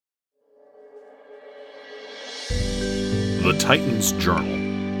The Titan's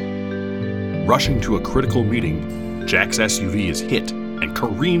Journal. Rushing to a critical meeting, Jack's SUV is hit and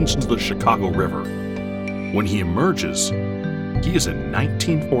careens into the Chicago River. When he emerges, he is in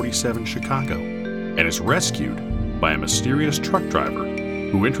 1947 Chicago and is rescued by a mysterious truck driver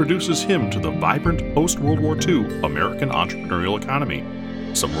who introduces him to the vibrant post-World War II American entrepreneurial economy,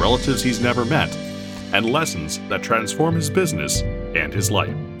 some relatives he's never met, and lessons that transform his business and his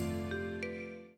life.